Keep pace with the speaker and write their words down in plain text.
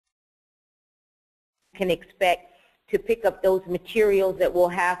can expect to pick up those materials that we'll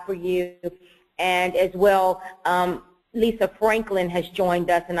have for you. And as well, Lisa Franklin has joined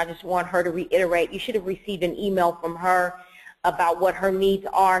us, and I just want her to reiterate, you should have received an email from her about what her needs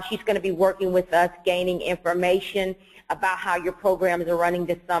are. She's going to be working with us, gaining information about how your programs are running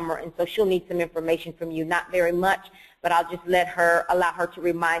this summer, and so she'll need some information from you, not very much, but I'll just allow her to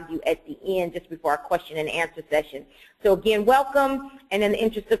remind you at the end, just before our question and answer session. So again, welcome, and in the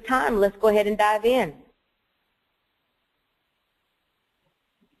interest of time, let's go ahead and dive in.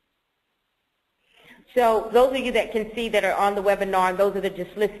 So those of you that can see that are on the webinar, and those that are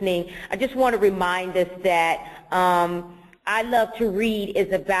just listening, I just want to remind us that I Love to Read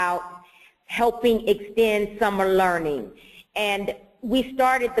is about helping extend summer learning. And we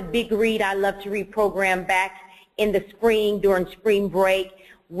started the Big Read I Love to Read program back in the spring, during spring break,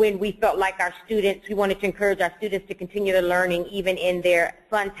 when we felt like we wanted to encourage our students to continue their learning even in their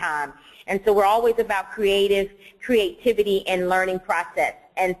fun time. And so we're always about creativity and learning process.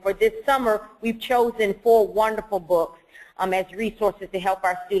 And for this summer, we've chosen 4 wonderful books as resources to help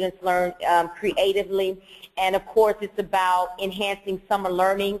our students learn creatively. And of course, it's about enhancing summer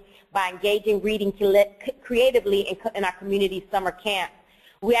learning by engaging reading creatively in our community summer camp.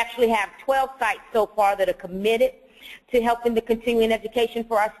 We actually have 12 sites so far that are committed to helping the continuing education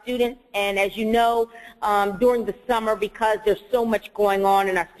for our students. And as you know, during the summer, because there's so much going on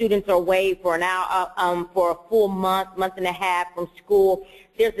and our students are away for for a full month and a half from school,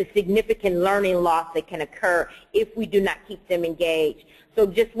 there's a significant learning loss that can occur if we do not keep them engaged. So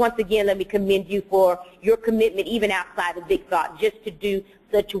just once again, let me commend you for your commitment, even outside of Big Thought, just to do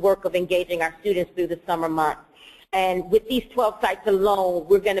such a work of engaging our students through the summer months. And with these 12 sites alone,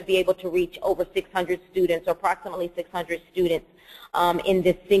 we're going to be able to reach over 600 students, or approximately 600 students in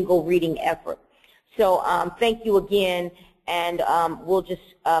this single reading effort. So thank you again, and we'll just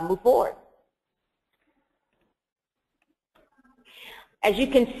move forward. As you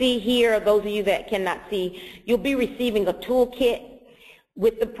can see here, those of you that cannot see, you'll be receiving a toolkit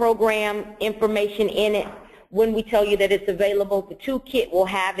with the program information in it. When we tell you that it's available, the toolkit will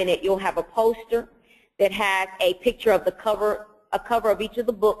have in it, you'll have a poster that has a picture of a cover of each of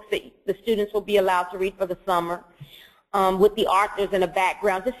the books that the students will be allowed to read for the summer, with the authors in a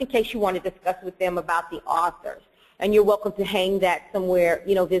background, just in case you want to discuss with them about the authors. And you're welcome to hang that somewhere,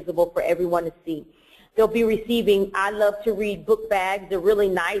 visible for everyone to see. They'll be receiving I Love to Read book bags. They're really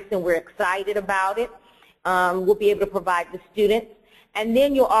nice, and we're excited about it. We'll be able to provide the students. And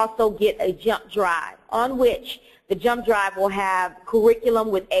then you'll also get a jump drive, on which the jump drive will have curriculum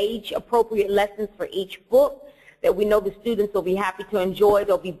with age-appropriate lessons for each book that we know the students will be happy to enjoy.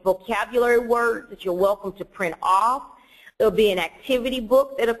 There'll be vocabulary words that you're welcome to print off. There'll be an activity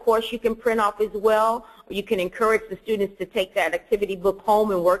book that, of course, you can print off as well. Or you can encourage the students to take that activity book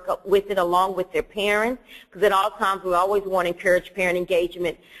home and work up with it along with their parents, because at all times we always want to encourage parent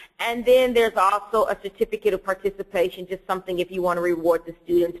engagement. And then there's also a certificate of participation, just something if you want to reward the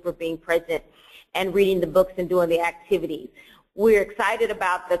students for being present and reading the books and doing the activities. We're excited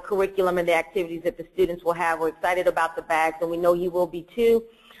about the curriculum and the activities that the students will have. We're excited about the bags, and we know you will be too.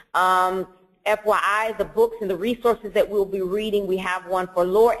 FYI, the books and the resources that we'll be reading, we have one for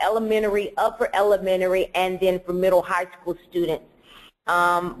lower elementary, upper elementary, and then for middle high school students.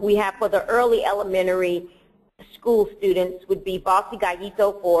 We have for the early elementary school students would be Bossy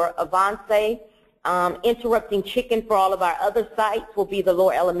Gallito for Avance. Interrupting Chicken for all of our other sites will be the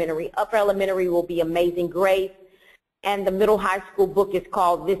lower elementary. Upper elementary will be Amazing Grace. And the middle high school book is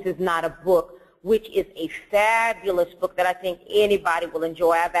called This Is Not a Book, which is a fabulous book that I think anybody will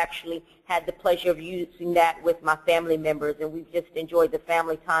enjoy. I've actually had the pleasure of using that with my family members, and we've just enjoyed the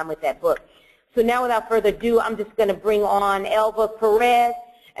family time with that book. So now without further ado, I'm just going to bring on Elva Perez,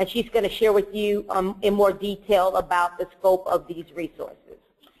 and she's going to share with you in more detail about the scope of these resources.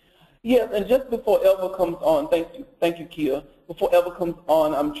 Yes, and just before Elva comes on, thank you, Kia. Before Elva comes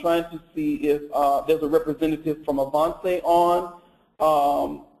on, I'm trying to see if there's a representative from Avance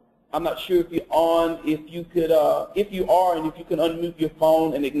on. I'm not sure if you're on. If you could, if you are, and if you can unmute your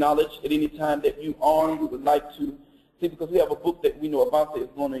phone and acknowledge at any time that you are, we would like to see, because we have a book that we know Avance is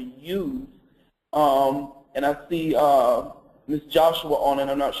going to use. And I see Ms. Joshua on,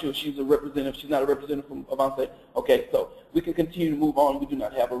 and I'm not sure if she's a representative. She's not a representative from Avance. Okay, so we can continue to move on. We do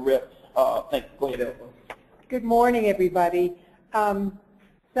not have a rep. Thank you. Go ahead, Elva. Good morning, everybody.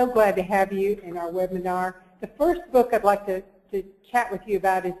 So glad to have you in our webinar. The first book I'd like to chat with you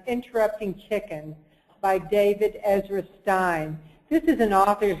about is Interrupting Chicken by David Ezra Stein. This is an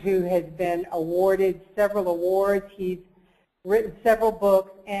author who has been awarded several awards. He's written several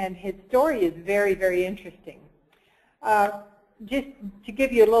books, and his story is very, very interesting. Just to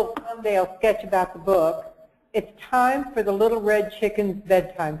give you a little Lonsdale sketch about the book, it's time for the Little Red Chicken's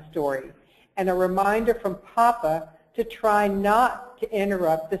bedtime story, and a reminder from Papa to try not to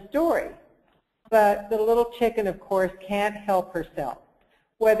interrupt the story. But the little chicken, of course, can't help herself.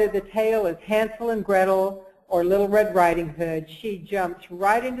 Whether the tale is Hansel and Gretel or Little Red Riding Hood, she jumps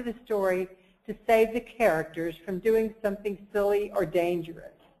right into the story to save the characters from doing something silly or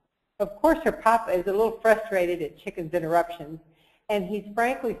dangerous. Of course, her Papa is a little frustrated at Chicken's interruptions, and he's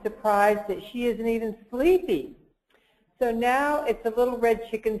frankly surprised that she isn't even sleepy. So now it's the Little Red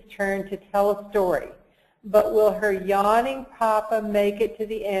Chicken's turn to tell a story. But will her yawning Papa make it to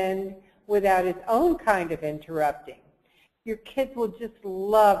the end without his own kind of interrupting? Your kids will just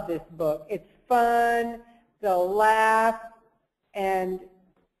love this book. It's fun, they'll laugh, and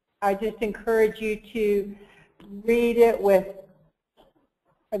I just encourage you to read it with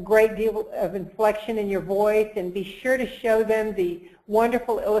a great deal of inflection in your voice, and be sure to show them the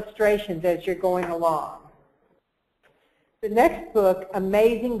wonderful illustrations as you're going along. The next book,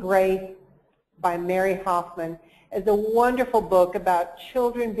 Amazing Grace by Mary Hoffman, is a wonderful book about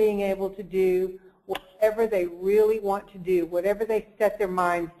children being able to do whatever they really want to do, whatever they set their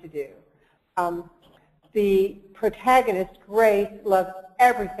minds to do. The protagonist, Grace, loves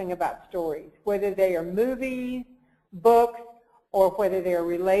everything about stories, whether they are movies, books, or whether they are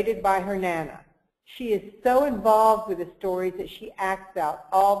related by her Nana. She is so involved with the stories that she acts out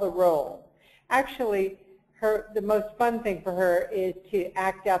all the roles. Actually, the most fun thing for her is to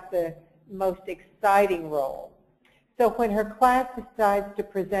act out the most exciting role. So when her class decides to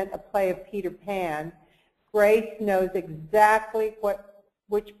present a play of Peter Pan, Grace knows exactly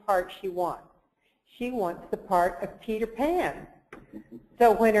which part she wants. She wants the part of Peter Pan.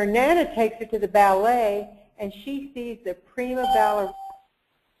 So when her Nana takes her to the ballet and she sees the prima ballerina,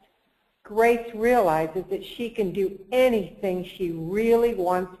 Grace realizes that she can do anything she really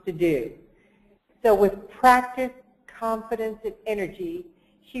wants to do. So with practice, confidence, and energy,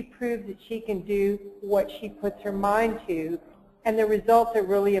 she proves that she can do what she puts her mind to, and the results are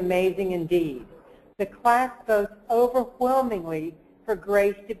really amazing indeed. The class votes overwhelmingly for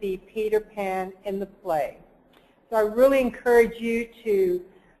Grace to be Peter Pan in the play. So I really encourage you to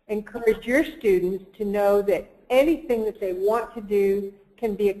encourage your students to know that anything that they want to do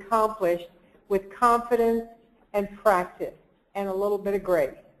can be accomplished with confidence and practice and a little bit of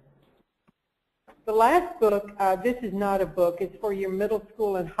grace. The last book, this is not a book, it's for your middle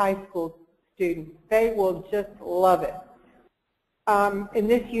school and high school students. They will just love it. In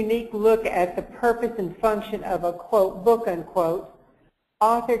this unique look at the purpose and function of a, quote, book, unquote,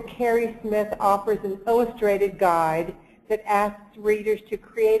 author Carrie Smith offers an illustrated guide that asks readers to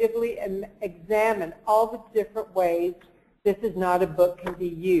creatively examine all the different ways this is not a book can be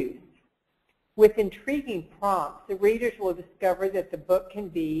used. With intriguing prompts, the readers will discover that the book can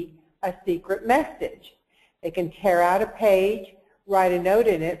be a secret message. They can tear out a page, write a note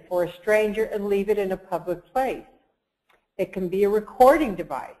in it for a stranger, and leave it in a public place. It can be a recording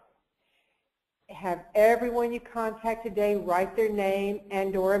device. Have everyone you contact today write their name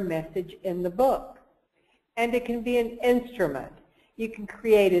and or a message in the book. And it can be an instrument. You can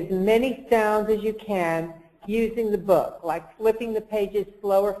create as many sounds as you can using the book, like flipping the pages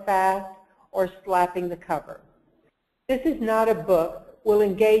slow or fast or slapping the cover. This is not a book will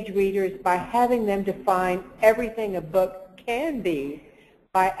engage readers by having them define everything a book can be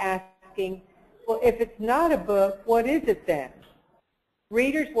by asking, well, if it's not a book, what is it then?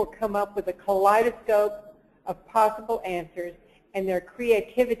 Readers will come up with a kaleidoscope of possible answers, and their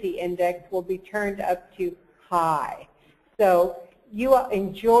creativity index will be turned up to high. So you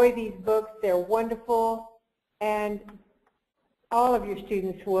enjoy these books. They're wonderful, and all of your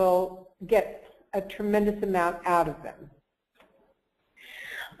students will get a tremendous amount out of them.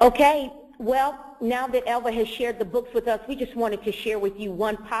 Okay, well, now that Elva has shared the books with us, we just wanted to share with you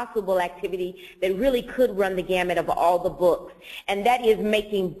one possible activity that really could run the gamut of all the books, and that is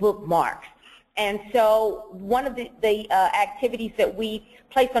making bookmarks. And so one of the activities that we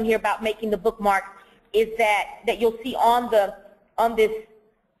place on here about making the bookmarks is that you'll see on this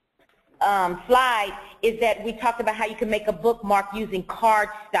slide is that we talked about how you can make a bookmark using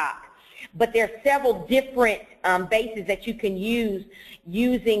cardstock. But there are several different bases that you can use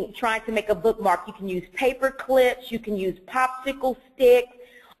trying to make a bookmark. You can use paper clips, you can use popsicle sticks,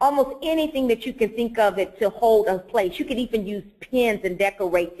 almost anything that you can think of it to hold a place. You can even use pins and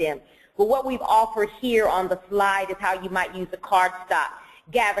decorate them. But what we've offered here on the slide is how you might use a cardstock.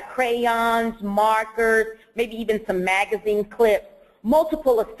 Gather crayons, markers, maybe even some magazine clips,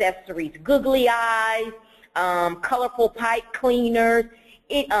 multiple accessories, googly eyes, colorful pipe cleaners,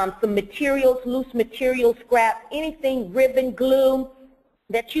 some materials, loose material scraps, anything, ribbon, glue,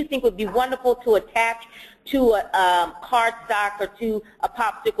 that you think would be wonderful to attach to a cardstock or to a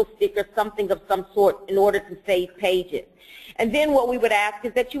popsicle stick or something of some sort in order to save pages. And then what we would ask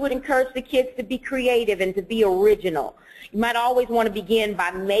is that you would encourage the kids to be creative and to be original. You might always want to begin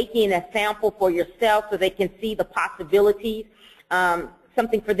by making a sample for yourself so they can see the possibilities,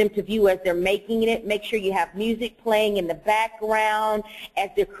 something for them to view as they're making it. Make sure you have music playing in the background as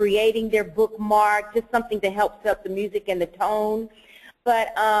they're creating their bookmark, just something to help set up the music and the tone.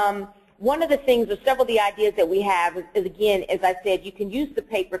 But one of the things, or several of the ideas that we have is, again, as I said, you can use the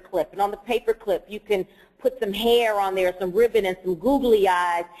paper clip. And on the paper clip, you can put some hair on there, some ribbon and some googly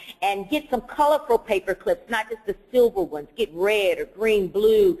eyes, and get some colorful paper clips, not just the silver ones. Get red or green,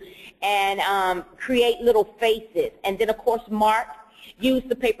 blue, and create little faces. And then, of course, use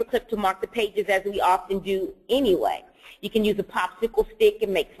the paper clip to mark the pages as we often do anyway. You can use a popsicle stick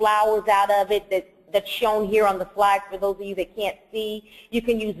and make flowers out of it that's shown here on the slide for those of you that can't see. You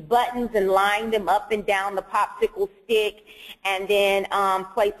can use buttons and line them up and down the popsicle stick and then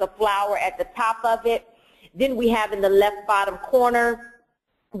place a flower at the top of it. Then we have in the left bottom corner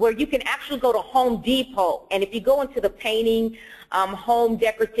where you can actually go to Home Depot, and if you go into the painting, home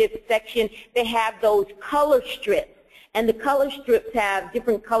decorative section, they have those color strips. And the color strips have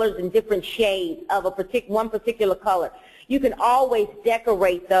different colors and different shades of one particular color. You can always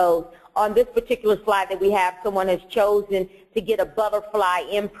decorate those. On this particular slide that we have, someone has chosen to get a butterfly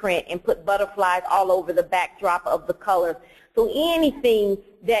imprint and put butterflies all over the backdrop of the colors. So anything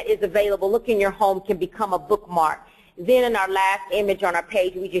that is available, look in your home, can become a bookmark. Then in our last image on our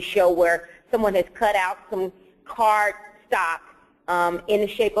page, we just show where someone has cut out some cardstock in the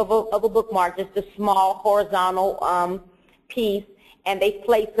shape of a bookmark, just a small horizontal piece, and they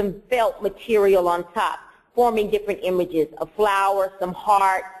place some felt material on top, forming different images, a flower, some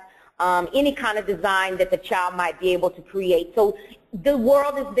hearts, any kind of design that the child might be able to create. So the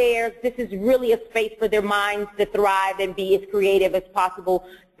world is theirs. This is really a space for their minds to thrive and be as creative as possible,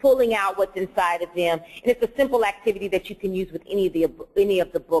 pulling out what's inside of them. And it's a simple activity that you can use with any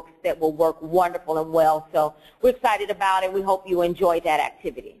of the books that will work wonderful and well. So we're excited about it. We hope you enjoy that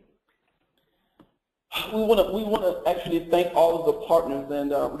activity. We want to actually thank all of the partners,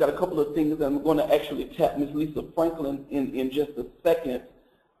 and we've got a couple of things, and we're going to actually tap Ms. Lisa Franklin in just a second.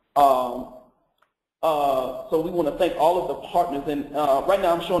 So we want to thank all of the partners, and right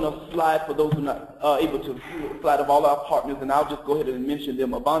now I'm showing a slide for those who are not able to view a slide of all our partners, and I'll just go ahead and mention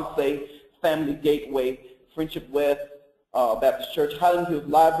them: Avance, Family Gateway, Friendship West Baptist Church, Highland Hills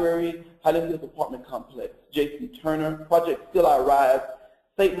Library, Highland Hills Apartment Complex, J.C. Turner, Project Still I Rise,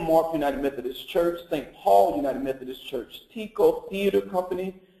 St. Mark United Methodist Church, St. Paul United Methodist Church, Tico Theater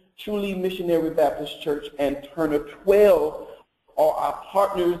Company, Truly Missionary Baptist Church, and Turner 12 are our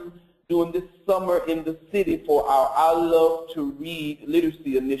partners during this summer in the city for our I Love to Read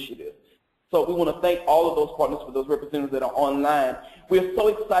literacy initiative. So we want to thank all of those partners for those representatives that are online. We're so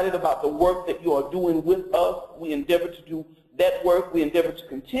excited about the work that you are doing with us. We endeavor to do that work. We endeavor to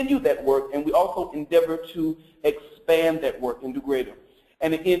continue that work, and we also endeavor to expand that work and do greater.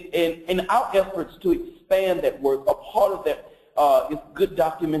 And in our efforts to expand that work, a part of that is good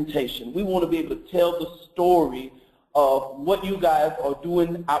documentation. We want to be able to tell the story of what you guys are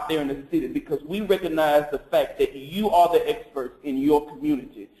doing out there in the city, because we recognize the fact that you are the experts in your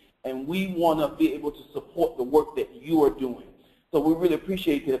community, and we want to be able to support the work that you are doing. So we really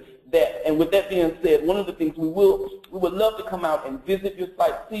appreciate that. And with that being said, one of the things we would love to come out and visit your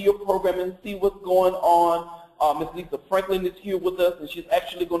site, see your programming, see what's going on. Ms. Lisa Franklin is here with us, and she's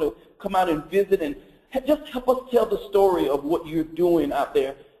actually going to come out and visit and just help us tell the story of what you're doing out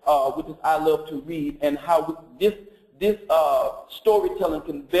there with this I Love to Read, and how this storytelling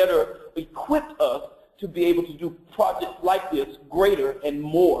can better equip us to be able to do projects like this, greater and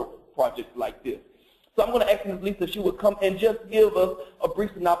more projects like this. So I'm going to ask Ms. Lisa if she would come and just give us a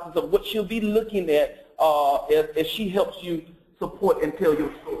brief synopsis of what she'll be looking at as she helps you support and tell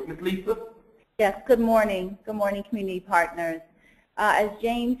your story. Ms. Lisa? Yes, good morning. Good morning, community partners. As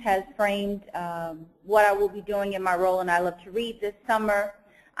James has framed what I will be doing in my role in I Love to Read this summer,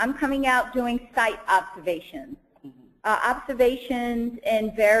 I'm coming out doing site observations. Observations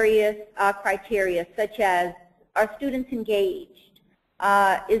in various criteria, such as, are students engaged?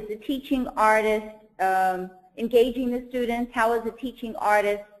 Is the teaching artist engaging the students? How is the teaching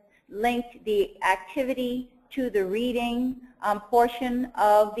artist linked the activity to the reading portion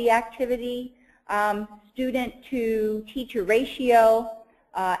of the activity? Student to teacher ratio,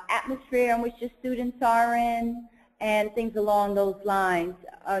 atmosphere in which the students are in, and things along those lines.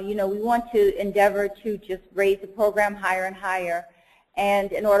 You know, we want to endeavor to just raise the program higher and higher,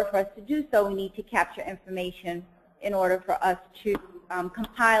 and in order for us to do so, we need to capture information in order for us to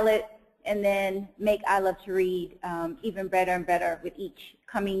compile it and then make I Love to Read even better and better with each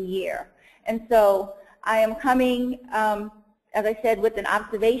coming year. And so I am coming, as I said, with an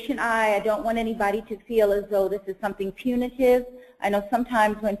observation eye. I don't want anybody to feel as though this is something punitive. I know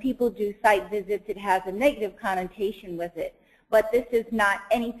sometimes when people do site visits, it has a negative connotation with it. But this is not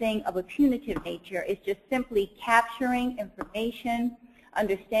anything of a punitive nature. It's just simply capturing information,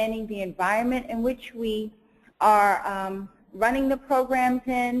 understanding the environment in which we are running the programs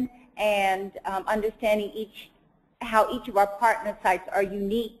in, and understanding how each of our partner sites are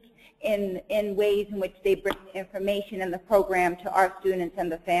unique in ways in which they bring the information and the program to our students and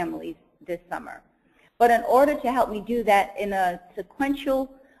the families this summer. But in order to help me do that in a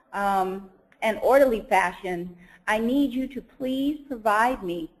sequential and orderly fashion, I need you to please provide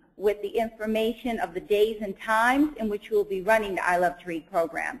me with the information of the days and times in which we'll be running the I Love to Read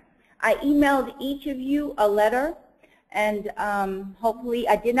program. I emailed each of you a letter, and hopefully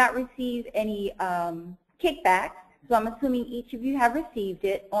I did not receive any kickbacks, so I'm assuming each of you have received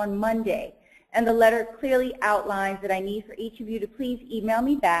it on Monday. And the letter clearly outlines that I need for each of you to please email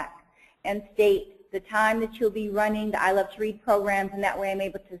me back and state the time that you'll be running the I Love to Read programs, and that way I'm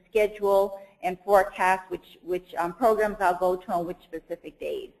able to schedule and forecast which programs I'll go to on which specific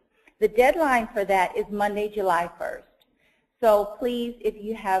days. The deadline for that is Monday, July 1st. So please, if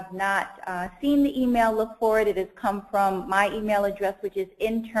you have not seen the email, look for it. It has come from my email address, which is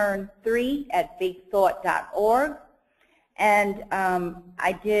intern3@bigthought.org. And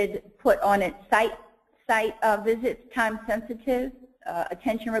I did put on it site visits, time sensitive,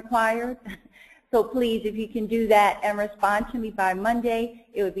 attention required. So please, if you can do that and respond to me by Monday,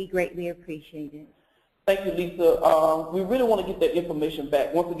 it would be greatly appreciated. Thank you, Lisa. We really want to get that information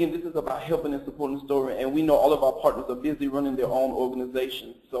back. Once again, this is about helping and supporting the story, and we know all of our partners are busy running their own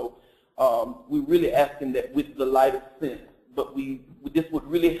organizations. So we're really asking that with the lightest sense, but this would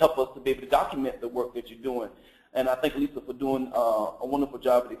really help us to be able to document the work that you're doing. And I thank Lisa for doing a wonderful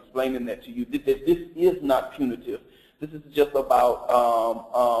job of explaining that to you. This is not punitive. This is just about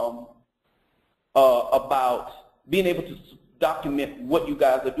being able to document what you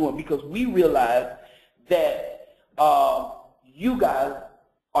guys are doing, because we realize that you guys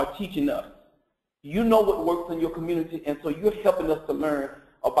are teaching us. You know what works in your community, and so you're helping us to learn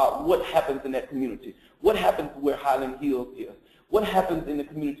about what happens in that community. What happens where Highland Hills is? What happens in the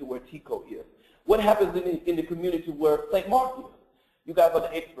community where TICO is? What happens in the community where St. Mark is? You guys are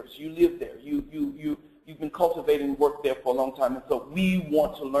the experts. You live there. You've been cultivating work there for a long time, and so we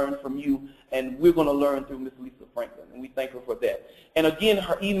want to learn from you, and we're going to learn through Ms. Lisa Franklin, and we thank her for that. And again,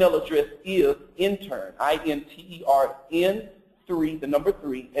 her email address is intern, INTERN3, the number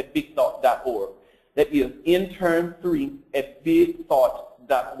 3, @bigthought.org. That is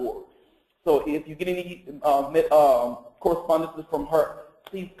intern3@bigthought.org. So if you get any correspondences from her,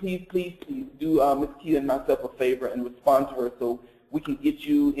 please do Ms. Kia and myself a favor and respond to her so we can get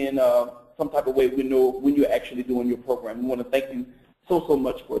you in some type of way we know when you're actually doing your program. We want to thank you so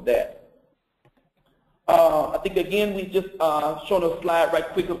much for that. I think, again, we just shown a slide right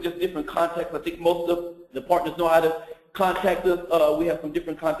quick of just different contacts. I think most of the partners know how to contact us. We have some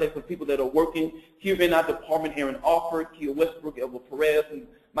different contacts of people that are working here in our department, Aaron Alford, Kia Westbrook, Elva Perez, and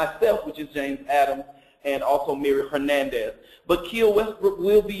myself, which is James Adams, and also Mary Hernandez. But Kia Westbrook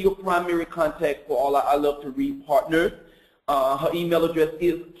will be your primary contact for all our I Love to Read partners. Her email address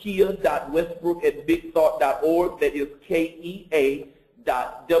is kia.westbrook@bigthought.org. That is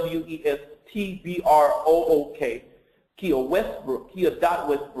KEA.WESTBROOK. Kia Westbrook,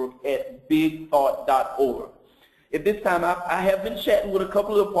 kia.westbrook@bigthought.org. At this time, I have been chatting with a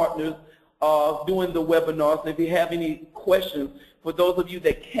couple of partners doing the webinars. If you have any questions, for those of you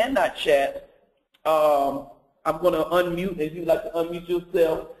that cannot chat, I'm going to unmute. If you'd like to unmute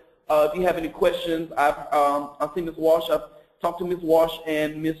yourself, if you have any questions, I've seen Ms. Walsh. I've talked to Ms. Walsh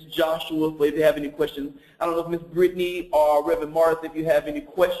and Ms. Joshua, but if you have any questions. I don't know if Ms. Brittany or Reverend Morris, if you have any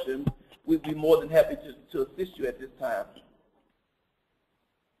questions, we'd be more than happy to assist you at this time.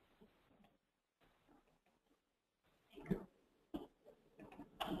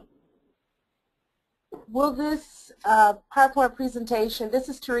 Will this PowerPoint presentation, this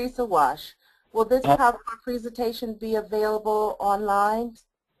is Teresa Wash, will this PowerPoint presentation be available online?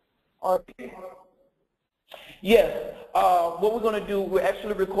 Or? Yes. What we're going to do, we're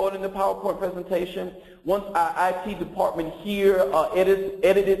actually recording the PowerPoint presentation. Once our IT department here edit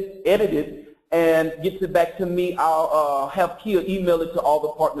it and gets it back to me, I'll have Kia email it to all the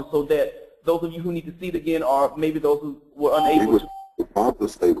partners so that those of you who need to see it again, or maybe those who were unable to.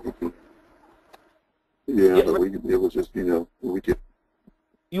 Yeah, yep. It was just, we could.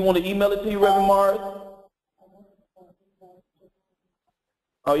 You want to email it to you, Reverend Morris?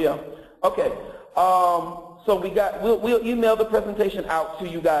 Oh, yeah. Okay. So we'll email the presentation out to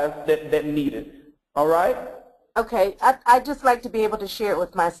you guys that need it. All right? Okay. I'd just like to be able to share it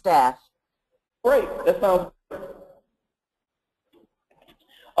with my staff. Great. That sounds great.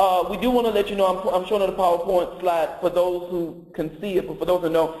 We do want to let you know, I'm showing the PowerPoint slide for those who can see it, but for those who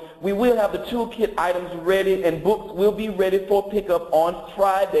know, we will have the toolkit items ready and books will be ready for pickup on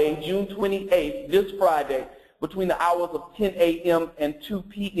Friday, June 28th, this Friday, between the hours of 10 a.m. and 2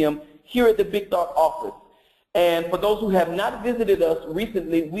 p.m. here at the Big Dot office. And for those who have not visited us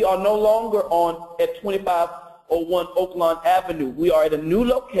recently, we are no longer at 2501 Oaklawn Avenue. We are at a new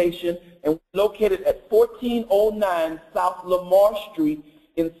location and we're located at 1409 South Lamar Street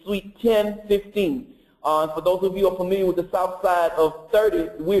in Suite 1015. For those of you who are familiar with the south side of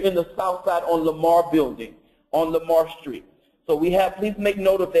 30, we're in the south side on Lamar Building, on Lamar Street. So please make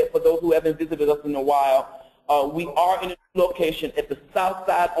note of that for those who haven't visited us in a while. We are in a location at the south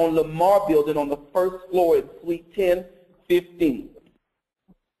side on Lamar Building on the first floor in Suite 1015.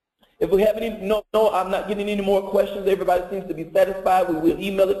 If we have I'm not getting any more questions. Everybody seems to be satisfied. We will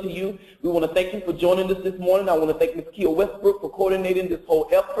email it to you. We want to thank you for joining us this morning. I want to thank Ms. Kia Westbrook for coordinating this whole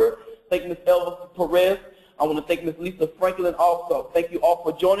effort. Thank Ms. Elvis Perez. I want to thank Ms. Lisa Franklin also. Thank you all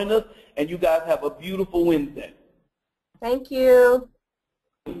for joining us, and you guys have a beautiful Wednesday. Thank you.